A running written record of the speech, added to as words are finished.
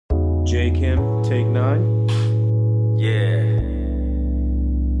JKim, take 9. Yeah.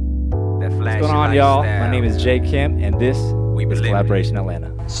 What's going on, y'all? My name is JKim, and this is Kollaboration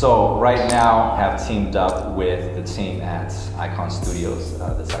Atlanta. So right now, I have teamed up with the team at Icon Studios.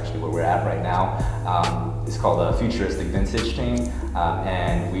 That's actually where we're at right now. It's called a Futuristic Vintage team,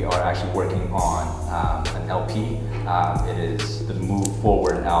 and we are actually working on an LP. It is the Move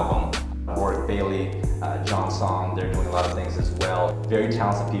Forward album. Warwick Bailey, John Song, they're doing a lot of things as well. Very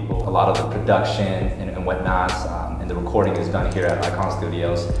talented people. A lot of the production and whatnot, and the recording is done here at Icon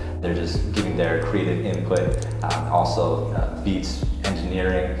Studios. They're just giving their creative input, also beats,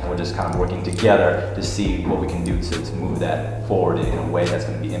 engineering, and we're just kind of working together to see what we can do to move that forward in a way that's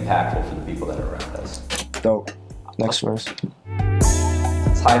going to be impactful for the people that are around us. Dope. Next verse.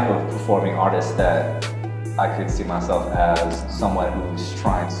 The type of performing artist that I could see myself as someone who's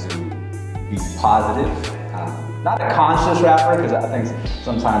trying to be positive, not a conscious rapper, because I think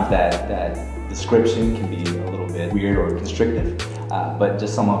sometimes that description can be a little bit weird or constrictive, but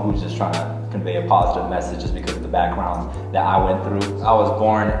just someone who's just trying to convey a positive message just because of the background that I went through. I was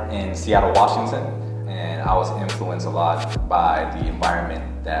born in Seattle, Washington, and I was influenced a lot by the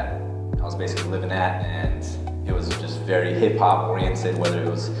environment that I was basically living at, and it was just very hip-hop oriented, whether it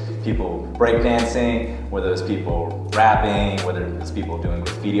was people breakdancing, whether it was people rapping, whether it was people doing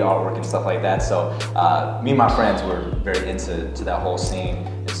graffiti artwork and stuff like that. So me and my friends were very into that whole scene,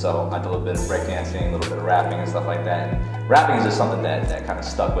 and so I did a little bit of breakdancing, a little bit of rapping and stuff like that. And rapping is just something that kind of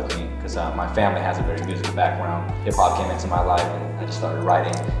stuck with me, because my family has a very musical background. Hip-hop came into my life, and I just started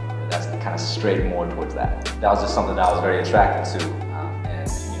writing. That's kind of straight more towards that. That was just something that I was very attracted to, and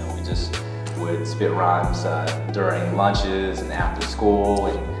you know, we just would spit rhymes during lunches and after school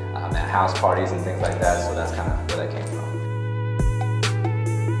and at house parties and things like that, so that's kind of where that came from.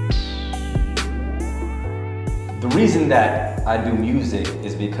 The reason that I do music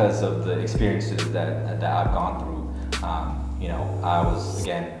is because of the experiences that I've gone through. You know, I was,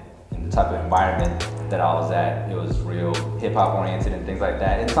 again, in the type of environment that I was at. It was real hip-hop oriented and things like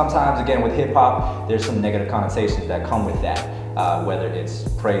that. And sometimes, again, with hip-hop, there's some negative connotations that come with that, whether it's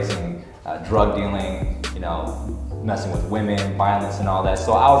praising drug dealing, you know, messing with women, violence and all that.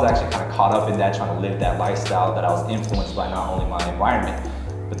 So I was actually kind of caught up in that, trying to live that lifestyle that I was influenced by not only my environment,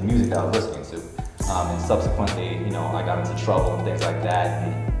 but the music that I was listening to. And subsequently, you know, I got into trouble and things like that.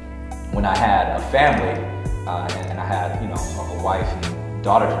 And when I had a family, and I had, you know, a wife and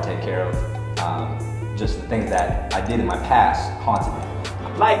daughter to take care of, just the things that I did in my past haunted me.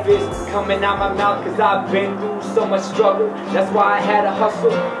 Life is coming out my mouth cause I've been through so much struggle. That's why I had to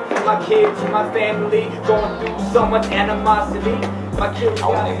hustle. My kids and my family going through so much animosity. My kids, I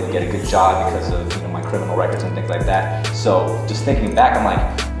wasn't able to get a good job because of, you know, my criminal records and things like that. So just thinking back, I'm like,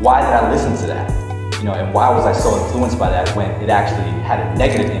 why did I listen to that? You know, and why was I so influenced by that when it actually had a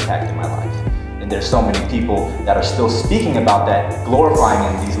negative impact in my life? And there's so many people that are still speaking about that,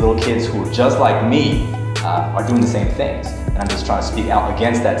 glorifying in these little kids who are just like me, are doing the same things. And I'm just trying to speak out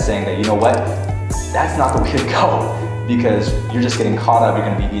against that, saying that, you know what, that's not the way to go, because you're just getting caught up. You're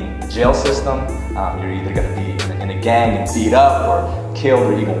going to be in the jail system, you're either going to be in a gang and beat up or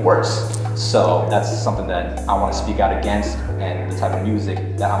killed or even worse. So that's something that I want to speak out against, and the type of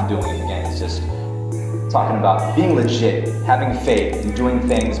music that I'm doing, again, is just talking about being legit, having faith, and doing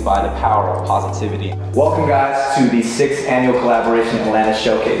things by the power of positivity. Welcome guys to the 6th annual Kollaboration Atlanta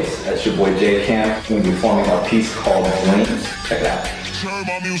Showcase. That's your boy JKim. We're going to be performing a piece called Wings. Check it out.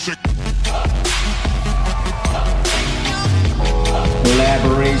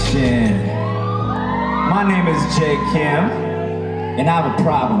 Kollaboration. My name is JKim, and I have a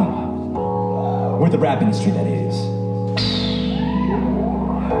problem with the rap industry, that is.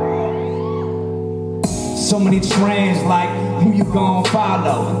 So many trends, like who you gon'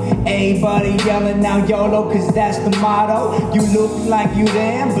 follow? Everybody yelling out YOLO, cause that's the motto. You look like you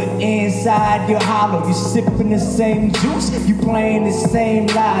damn, but inside you're hollow. You sipping the same juice, you playing the same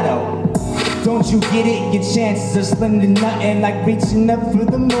lotto. Don't you get it? Your chances are slim to nothing, like reaching up for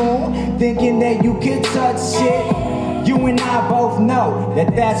the moon, thinking that you can touch it. You and I both know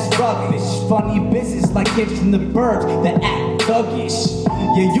that that's rubbish. Funny business like catching the birds that act thuggish.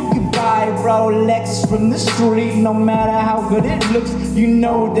 Yeah, you can buy Rolex from the street, no matter how good it looks, you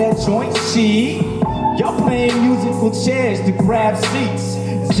know that joint cheap. Y'all playing musical chairs to grab seats.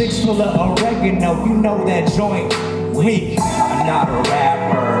 6 full of oregano, you know that joint weak. I'm not a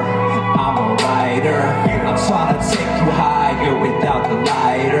rapper, I'm a writer. I'm trying to take you higher without the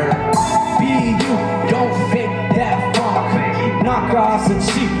lighter. Be you, don't fake that funk. Knock off the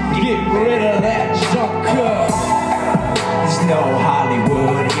cheap, get rid of that junk. There's no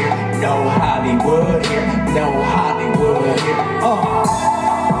Hollywood here, no Hollywood here, no Hollywood here.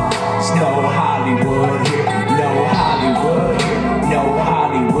 There's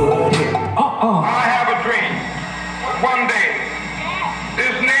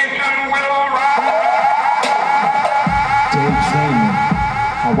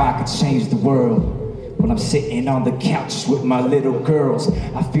how I could change the world. When I'm sitting on the couch with my little girls,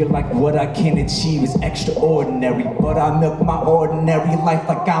 I feel like what I can achieve is extraordinary, but I milk my ordinary life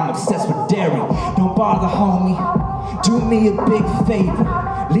like I'm obsessed with dairy. Don't bother, homie, do me a big favor.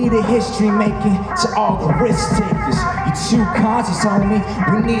 Lead a history making to all the risk takers. You're too conscious, homie,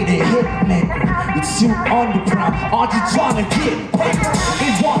 we need a hit maker. You're too underground, aren't you trying to get paid? They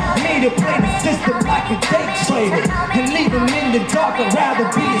want me to play the system like a day trader and leave them in the dark, I'd rather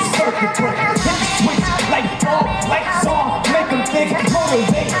be a circuit breaker. Hit the switch, light bulb, lights on, make them think,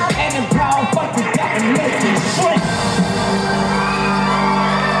 motivate, and empower, fight the gap and make them shrink.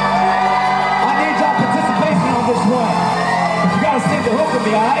 I need y'all participation on this one. You gotta sing the hook with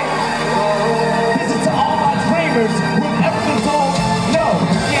me, alright? This is to all my dreamers with ever told, no,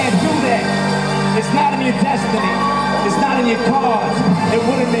 you can't do that. It's not in your destiny. It's not in your cards. It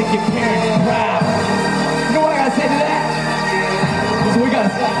wouldn't make your parents proud. You know what I gotta say to that? This is what we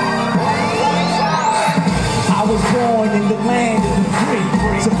gotta say. I was born in the land of the free,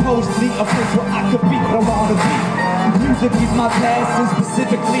 supposedly a place where I could be what I wanna be. Music is my passion,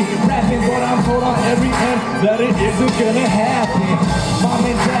 specifically rapping, but I'm told on every end that it isn't gonna happen. Mom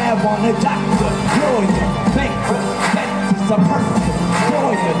and dad want a doctor, lawyer, banker, dentist, a person,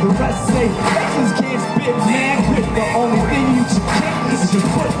 lawyer. The rest say faces can't spit, man, quit. The only thing you should kick is your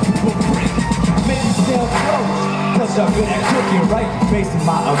foot will break. Make yourself close, cause I'm good at cooking, right? Based on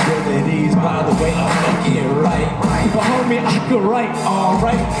my abilities, by the way, I'm making it right. But homie, I could write,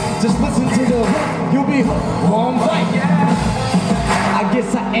 alright. Just listen to the hook, you'll be hooked one bite. I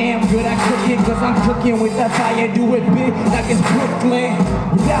guess I am good at cooking, cause I'm cooking with that fire, do it big like it's Brooklyn.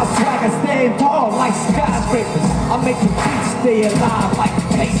 Without swag, I stand tall like skyscrapers. I make the beat stay alive like a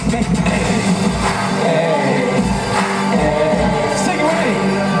pacemaker. Hey, hey, sing it with me.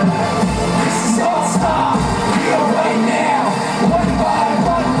 This is all time, here right now. One by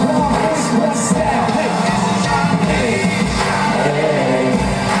one, one sound. Hey, hey, hey,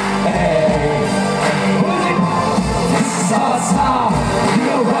 hey. Who is it? This is all time,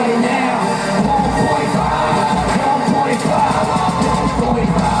 here right now. 1.5, 1.5,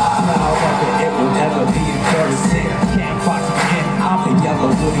 1.5. Now whether it will never be embarrassing. Can't box me in, I'm the yellow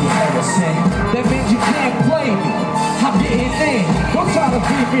Woody Harrelson. That means you can't play me, I'm getting in. Don't try to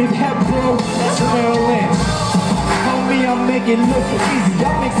beat me that, bro, that's Merrill Lynch. Homie, I'm making it look easy.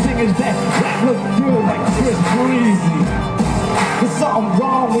 Y'all make singers that look good like Kris Breezy. There's something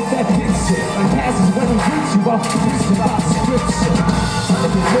wrong with that picture. My passes when I'm YouTube, I'm preaching about scripture. If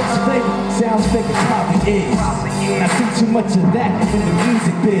it looks fake, sounds fake, it probably is. I see too much of that in the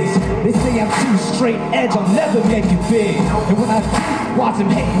music biz. They say I'm too straight edge, I'll never make it big. And when I do, watch them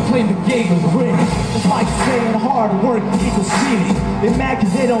hate and claim the game is rigged. It's like saying hard work equals cheating. They mad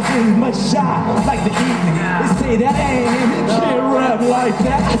cause they don't give me much shot like the evening. They say that ain't him, you can't rap like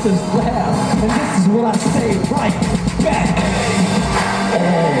that. I just laugh, and this is what I say right back.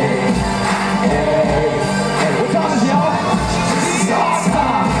 Hey, hey, hey, what time is y'all? This is our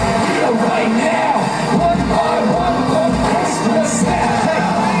time, here right now. One by one, one sound. Hey,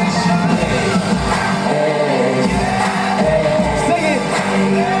 hey, hey, sing it.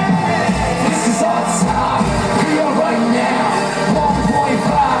 This is our time, here right now. 1.5,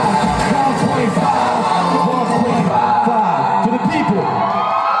 1.5, 1.5 for the people.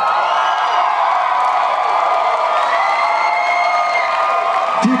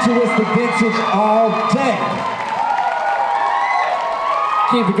 Futuristic vintage all day.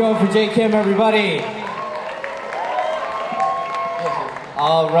 Keep it going for JKim, everybody.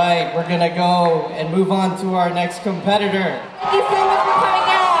 All right, we're gonna go and move on to our next competitor. Thank you so much for coming.